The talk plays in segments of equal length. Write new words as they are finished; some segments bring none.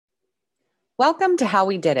Welcome to How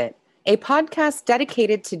We Did It, a podcast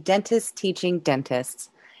dedicated to dentists teaching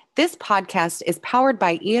dentists. This podcast is powered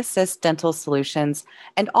by eAssist Dental Solutions,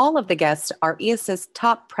 and all of the guests are eAssist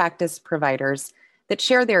top practice providers that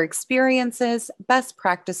share their experiences, best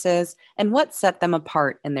practices, and what set them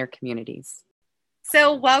apart in their communities.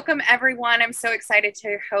 So welcome, everyone. I'm so excited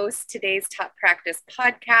to host today's Top Practice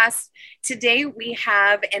podcast. Today, we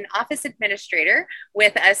have an office administrator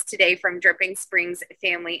with us today from Dripping Springs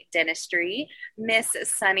Family Dentistry, Miss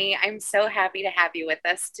Sunny. I'm so happy to have you with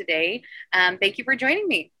us today. Thank you for joining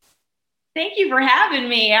me. Thank you for having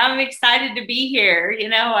me. I'm excited to be here.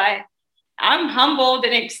 I'm humbled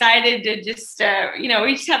and excited to just,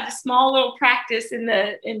 we just have a small little practice in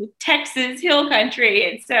the Texas Hill Country.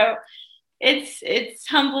 And so it's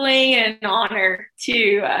humbling and an honor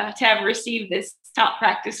to have received this top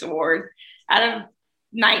practice award out of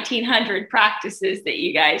 1,900 practices that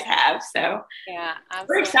you guys have. So yeah,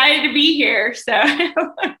 we're excited to be here. So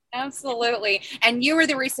absolutely. And you were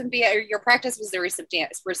the recipient, your practice was the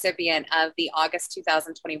recipient of the August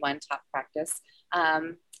 2021 Top Practice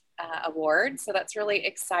award. So that's really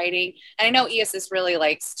exciting. And I know eAssist really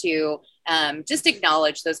likes to just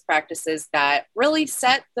acknowledge those practices that really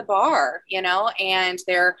set the bar, and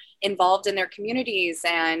they're involved in their communities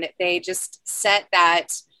and they just set that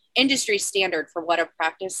industry standard for what a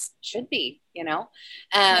practice should be,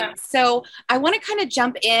 Yeah. So I want to kind of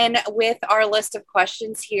jump in with our list of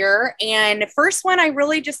questions here. And first one, I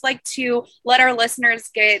really just like to let our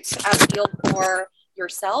listeners get a feel for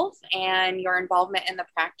yourself and your involvement in the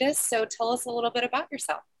practice. So tell us a little bit about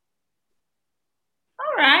yourself.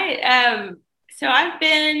 All right. So I've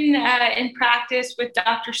been in practice with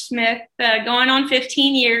Dr. Smith going on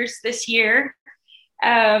 15 years this year.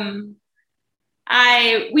 We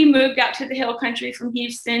moved out to the Hill Country from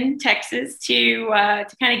Houston, Texas to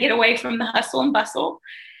kind of get away from the hustle and bustle,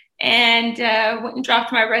 and went and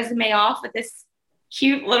dropped my resume off at this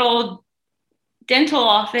cute little dental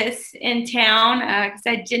office in town because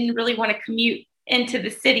I didn't really want to commute into the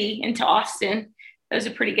city, into Austin. It was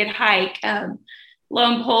a pretty good hike. Lo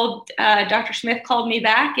and behold, Dr. Smith called me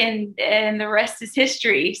back and the rest is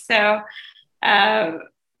history. So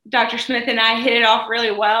Dr. Smith and I hit it off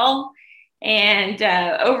really well. And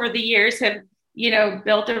over the years have,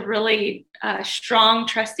 built a really strong,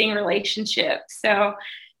 trusting relationship. So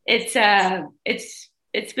it's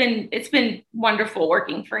been wonderful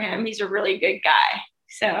working for him. He's a really good guy.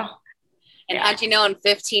 So, and how'd you know, in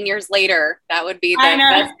 15 years later, that would be the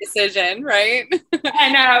best decision, right?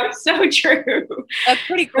 I know, so true. That's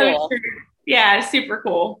pretty cool. So yeah, super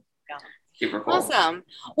cool. Yeah. Super cool. Awesome.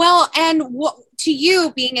 Well, and to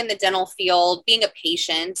you, being in the dental field, being a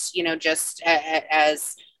patient, just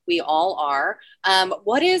as we all are,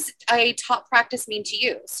 what does a top practice mean to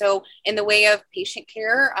you? So in the way of patient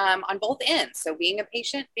care on both ends. So being a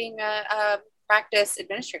patient, being a practice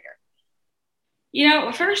administrator.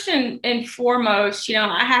 First and foremost,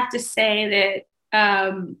 I have to say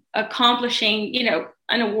that accomplishing,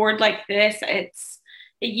 an award like this,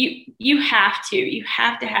 you have to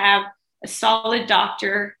have a solid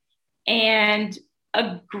doctor and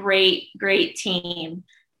a great team.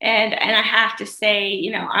 And I have to say,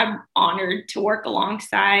 I'm honored to work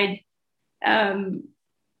alongside some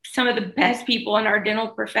of the best people in our dental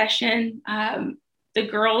profession. The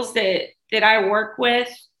girls that I work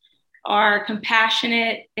with are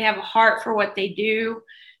compassionate. They have a heart for what they do.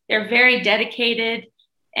 They're very dedicated.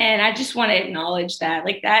 And I just want to acknowledge that.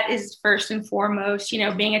 Like, that is first and foremost,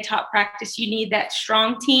 being a top practice, you need that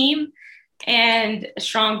strong team and a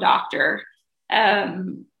strong doctor.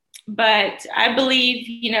 But I believe,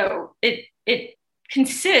 it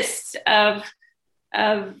consists of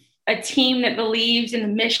a team that believes in the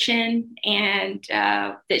mission and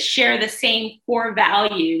that share the same core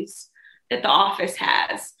values that the office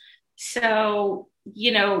has. So,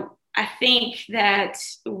 I think that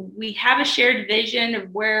we have a shared vision of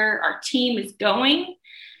where our team is going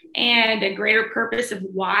and a greater purpose of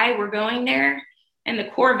why we're going there and the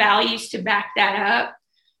core values to back that up.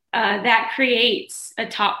 That creates a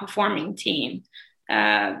top performing team.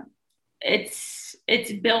 It's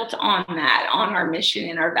built on that, on our mission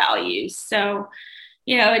and our values. So,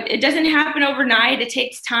 it doesn't happen overnight. It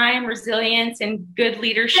takes time, resilience, and good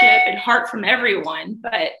leadership and heart from everyone.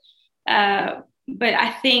 But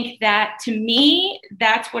I think that, to me,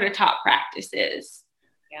 that's what a top practice is.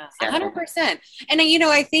 Yeah, 100%. And,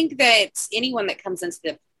 I think that anyone that comes into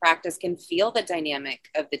the practice can feel the dynamic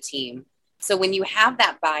of the team. So when you have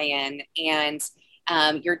that buy-in and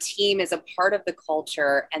your team is a part of the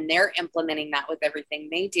culture and they're implementing that with everything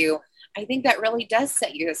they do, I think that really does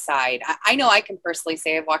set you aside. I know I can personally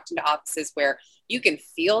say I've walked into offices where you can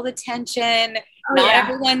feel the tension. Oh, Not yeah.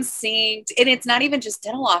 everyone's synced. And it's not even just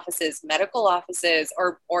dental offices, medical offices,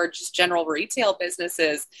 or just general retail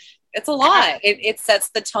businesses. It's a lot. It sets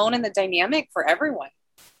the tone and the dynamic for everyone.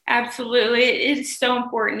 Absolutely. It is so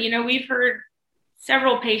important. We've heard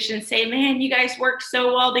several patients say, man, you guys work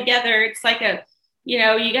so well together. It's like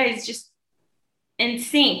you guys just in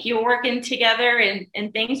sync, you're working together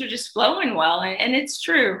and things are just flowing well. And it's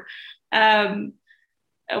true. When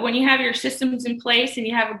you have your systems in place and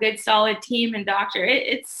you have a good solid team and doctor,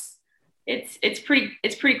 it's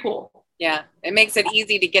pretty cool. Yeah, it makes it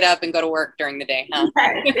easy to get up and go to work during the day, huh?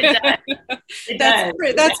 It does.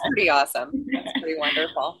 That's pretty awesome. That's pretty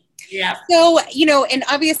wonderful. Yeah. So, and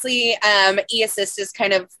obviously eAssist is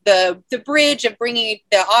kind of the bridge of bringing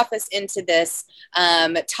the office into this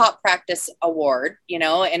top practice award,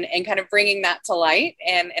 and kind of bringing that to light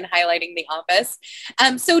and highlighting the office.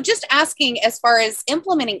 So just asking, as far as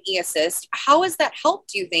implementing eAssist, how has that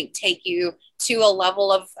helped, do you think, take you to a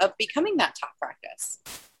level of becoming that top practice?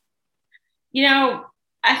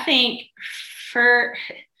 I think for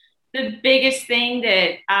the biggest thing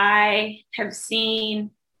that I have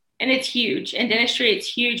seen, and it's huge in dentistry, it's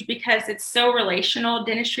huge because it's so relational.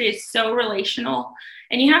 Dentistry is so relational,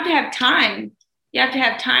 and you have to have time. You have to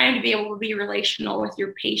have time to be able to be relational with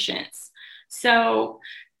your patients. So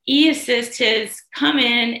eAssist has come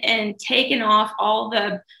in and taken off all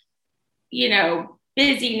the,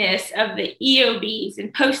 busyness of the EOBs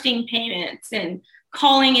and posting payments and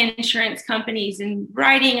calling insurance companies and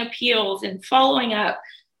writing appeals and following up.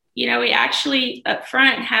 We actually up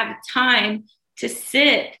front have time to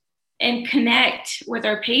sit and connect with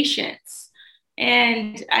our patients.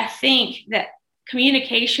 And I think that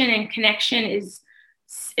communication and connection is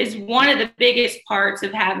one of the biggest parts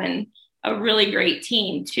of having a really great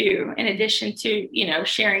team too, in addition to,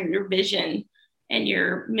 sharing your vision and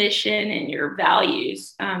your mission and your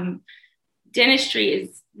values. Dentistry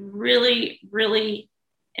is really, really,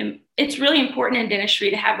 it's really important in dentistry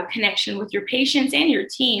to have a connection with your patients and your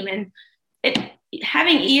team. And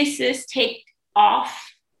having eAssist take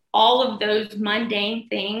off all of those mundane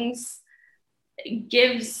things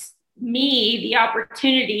gives me the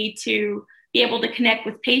opportunity to be able to connect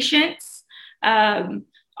with patients.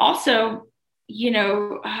 Also,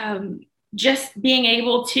 just being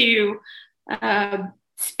able to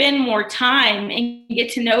spend more time and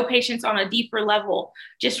get to know patients on a deeper level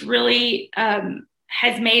just really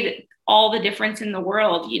has made all the difference in the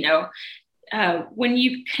world. When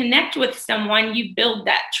you connect with someone, you build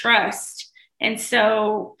that trust. And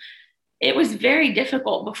so it was very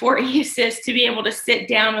difficult before eAssist to be able to sit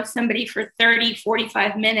down with somebody for 30,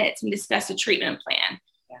 45 minutes and discuss a treatment plan.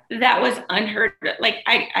 Yeah. That was unheard of. Like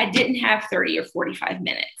I didn't have 30 or 45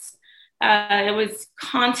 minutes. It was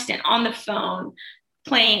constant on the phone,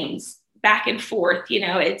 planes back and forth.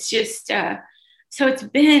 It's just, so it's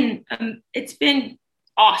been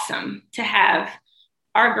awesome to have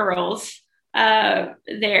our girls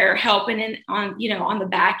there helping on the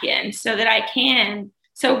back end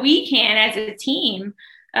so we can as a team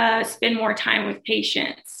spend more time with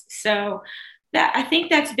patients. So that, I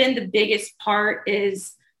think that's been the biggest part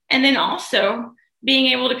and then also being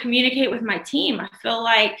able to communicate with my team. I feel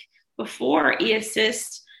like before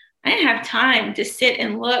eAssist, I didn't have time to sit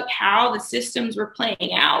and look how the systems were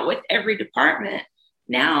playing out with every department.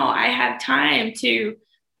 Now I have time to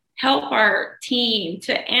help our team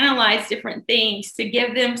to analyze different things, to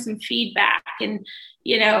give them some feedback and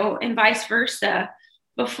vice versa.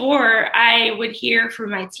 Before I would hear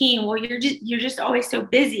from my team, well, you're just always so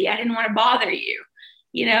busy. I didn't want to bother you,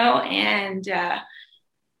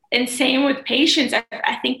 and same with patients.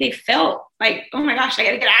 I think they felt like, oh my gosh, I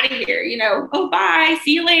got to get out of here, oh, bye,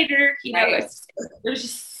 see you later. It was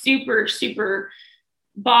just super, super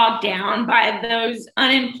bogged down by those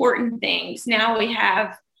unimportant things. Now we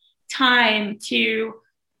have time to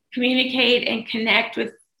communicate and connect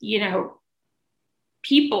with,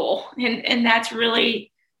 people. And that's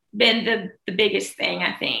really been the biggest thing,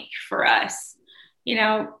 I think, for us.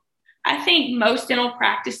 I think most dental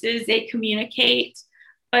practices, they communicate,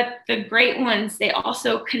 but the great ones, they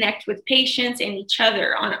also connect with patients and each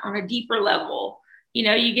other on a deeper level.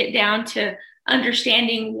 You get down to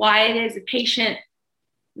understanding why it is a patient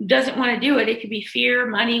doesn't want to do it. It could be fear,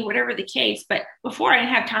 money, whatever the case. But before I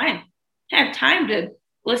didn't have time. I have time to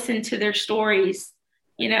listen to their stories.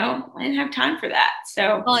 I didn't have time for that.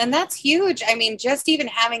 So, well, and that's huge. I mean, just even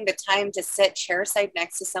having the time to sit chairside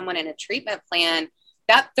next to someone in a treatment plan,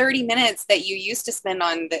 that 30 minutes that you used to spend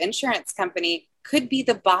on the insurance company, could be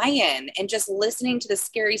the buy-in and just listening to the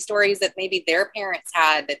scary stories that maybe their parents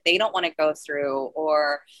had that they don't want to go through,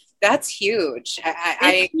 or that's huge.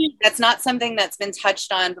 That's not something that's been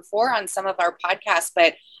touched on before on some of our podcasts,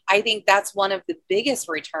 but I think that's one of the biggest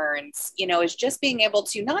returns, is just being able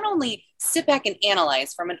to not only sit back and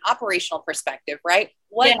analyze from an operational perspective, right?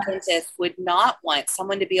 What dentist would not want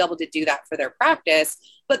someone to be able to do that for their practice,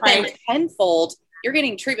 but then tenfold, you're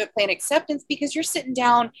getting treatment plan acceptance because you're sitting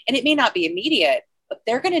down and it may not be immediate, but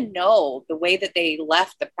they're going to know the way that they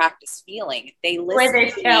left the practice feeling. They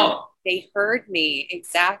listened to me. They heard me.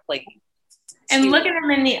 Exactly. And looking them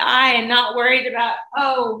in the eye and not worried about,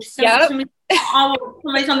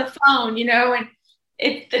 somebody's on the phone, and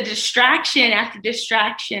it's the distraction after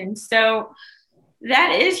distraction. So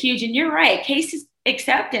that is huge. And you're right. Case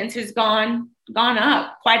acceptance has gone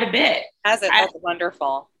up quite a bit. Has it? That's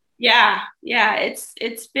wonderful. Yeah.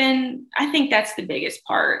 It's been, I think that's the biggest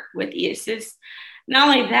part with eAssist. Not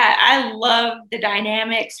only that, I love the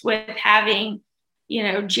dynamics with having,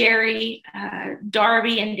 Jerry,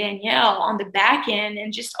 Darby, and Danielle on the back end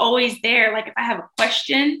and just always there. Like if I have a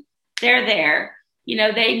question, they're there.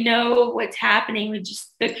 They know what's happening.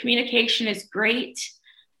 The communication is great.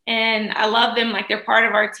 And I love them like they're part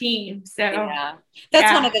of our team. So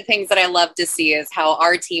that's one of the things that I love to see is how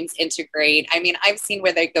our teams integrate. I mean, I've seen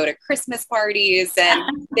where they go to Christmas parties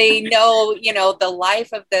and they know, the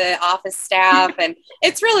life of the office staff. And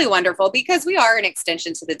it's really wonderful because we are an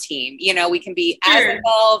extension to the team. We can be as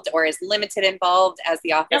involved or as limited involved as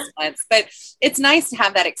the office wants. But it's nice to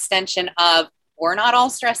have that extension of we're not all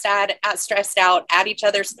stressed out at each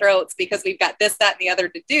other's throats because we've got this, that, and the other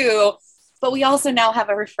to do. But we also now have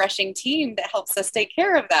a refreshing team that helps us take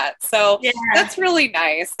care of that. So that's really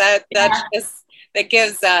nice. That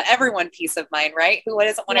gives everyone peace of mind, right? Who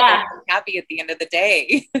doesn't want to go happy at the end of the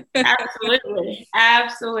day?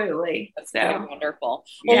 Absolutely. That's so wonderful.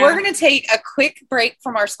 Well, we're going to take a quick break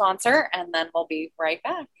from our sponsor, and then we'll be right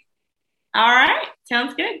back. All right.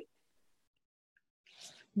 Sounds good.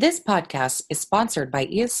 This podcast is sponsored by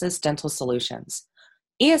eAssist Dental Solutions.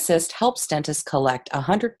 eAssist helps dentists collect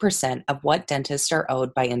 100% of what dentists are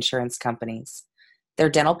owed by insurance companies.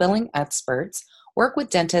 Their dental billing experts work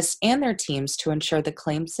with dentists and their teams to ensure the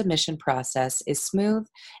claim submission process is smooth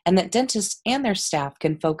and that dentists and their staff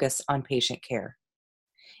can focus on patient care.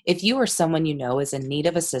 If you or someone you know is in need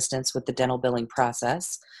of assistance with the dental billing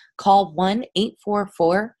process, call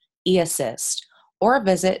 1-844-eAssist or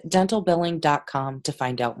visit dentalbilling.com to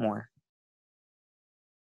find out more.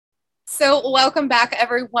 So welcome back,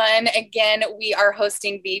 everyone. Again, we are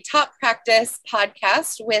hosting the Top Practice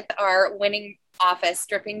podcast with our winning office,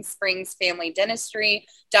 Dripping Springs Family Dentistry,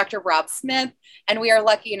 Dr. Rob Smith, and we are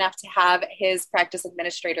lucky enough to have his practice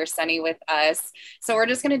administrator, Sunny, with us. So we're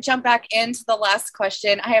just going to jump back into the last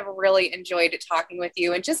question. I have really enjoyed talking with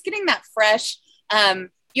you and just getting that fresh,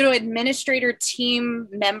 administrator team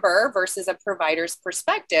member versus a provider's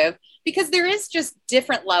perspective, because there is just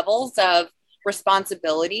different levels of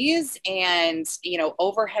responsibilities and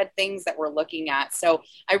overhead things that we're looking at. So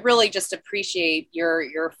I really just appreciate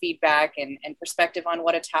your feedback and perspective on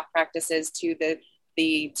what a top practice is to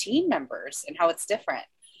the team members and how it's different.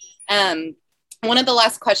 One of the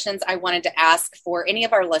last questions I wanted to ask for any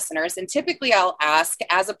of our listeners, and typically I'll ask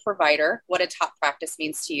as a provider what a top practice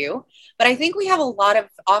means to you, but I think we have a lot of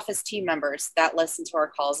office team members that listen to our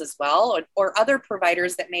calls as well, or other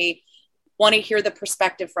providers that may want to hear the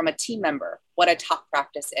perspective from a team member, what a top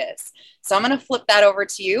practice is. So I'm going to flip that over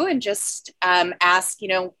to you and just ask,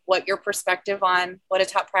 what your perspective on what a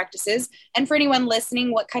top practice is. And for anyone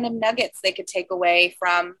listening, what kind of nuggets they could take away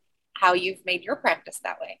from how you've made your practice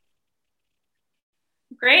that way.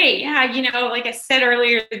 Great. Yeah. Like I said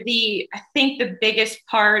earlier, I think the biggest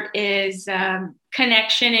part is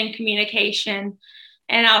connection and communication.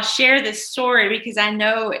 And I'll share this story because I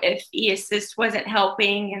know if eAssist wasn't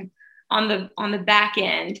helping and on the back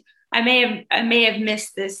end, I may have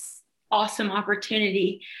missed this awesome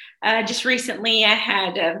opportunity. Just recently, I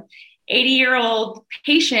had an 80-year-old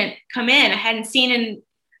patient come in. I hadn't seen in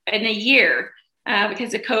a year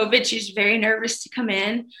because of COVID. She's very nervous to come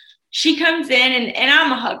in. She comes in and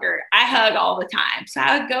I'm a hugger. I hug all the time. So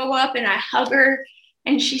I would go up and I hug her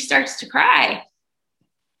and she starts to cry.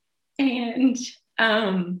 And, she's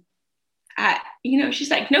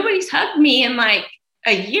like, nobody's hugged me in like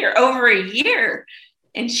over a year.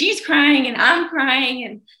 And she's crying and I'm crying.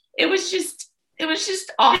 And it was just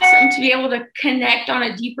awesome to be able to connect on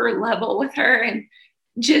a deeper level with her and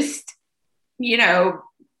just,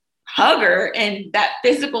 hug her, and that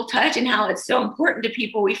physical touch and how it's so important to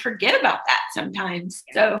people. We forget about that sometimes.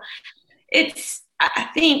 So I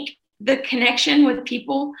think the connection with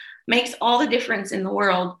people makes all the difference in the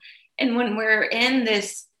world. And when we're in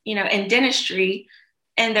this, in dentistry,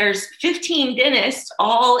 and there's 15 dentists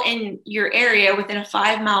all in your area within a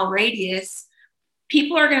 5-mile radius,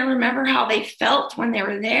 people are going to remember how they felt when they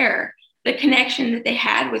were there, the connection that they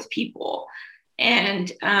had with people.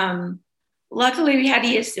 And luckily we had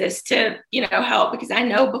eAssist to, help, because I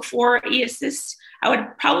know before eAssist, I would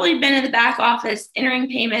have probably been in the back office entering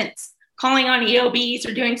payments, calling on EOBs,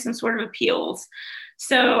 or doing some sort of appeals.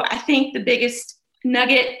 So I think the biggest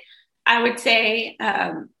nugget, I would say,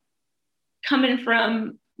 coming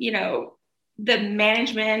from, the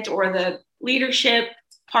management or the leadership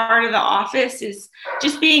part of the office, is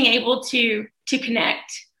just being able to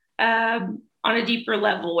connect on a deeper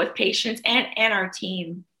level with patients and our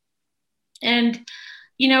team. And,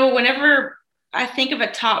 whenever I think of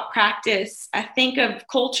a top practice, I think of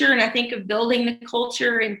culture, and I think of building the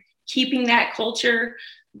culture and keeping that culture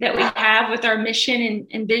that we have with our mission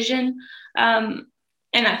and vision.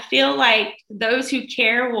 And I feel like those who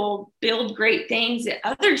care will build great things that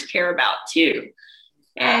others care about too.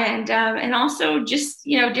 And also just,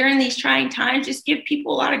 during these trying times, just give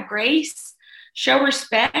people a lot of grace, show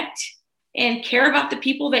respect, and care about the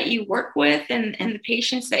people that you work with and the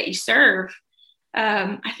patients that you serve.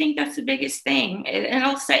 I think that's the biggest thing.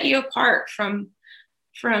 It'll set you apart from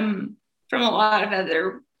a lot of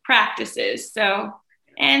other practices. So,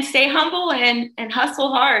 and stay humble and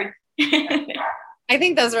hustle hard. I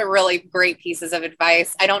think those are really great pieces of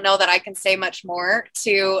advice. I don't know that I can say much more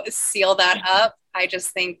to seal that up. I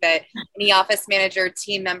just think that any office manager,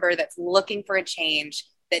 team member that's looking for a change,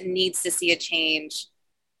 that needs to see a change,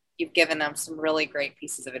 you've given them some really great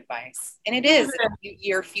pieces of advice. And it is,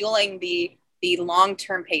 you're fueling the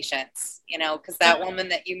long-term patients, because that woman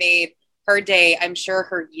that you made her day, I'm sure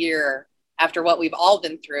her year, after what we've all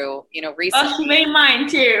been through, recently. Oh, she made mine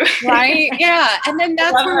too. Right? Yeah. And then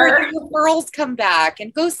that's where the referrals come back,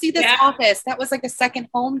 and go see this office. That was like a second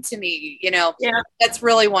home to me, That's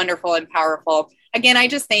really wonderful and powerful. Again, I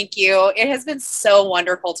just thank you. It has been so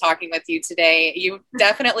wonderful talking with you today. You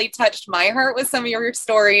definitely touched my heart with some of your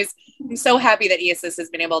stories. I'm so happy that eAssist has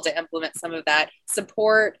been able to implement some of that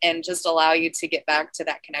support and just allow you to get back to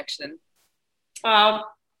that connection.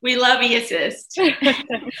 We love eAssist.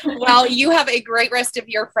 Well, you have a great rest of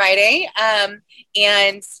your Friday,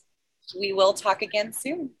 and we will talk again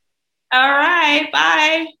soon. All right.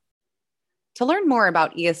 Bye. To learn more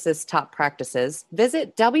about eAssist top practices,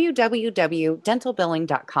 visit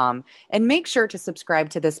www.dentalbilling.com and make sure to subscribe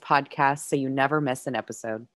to this podcast so you never miss an episode.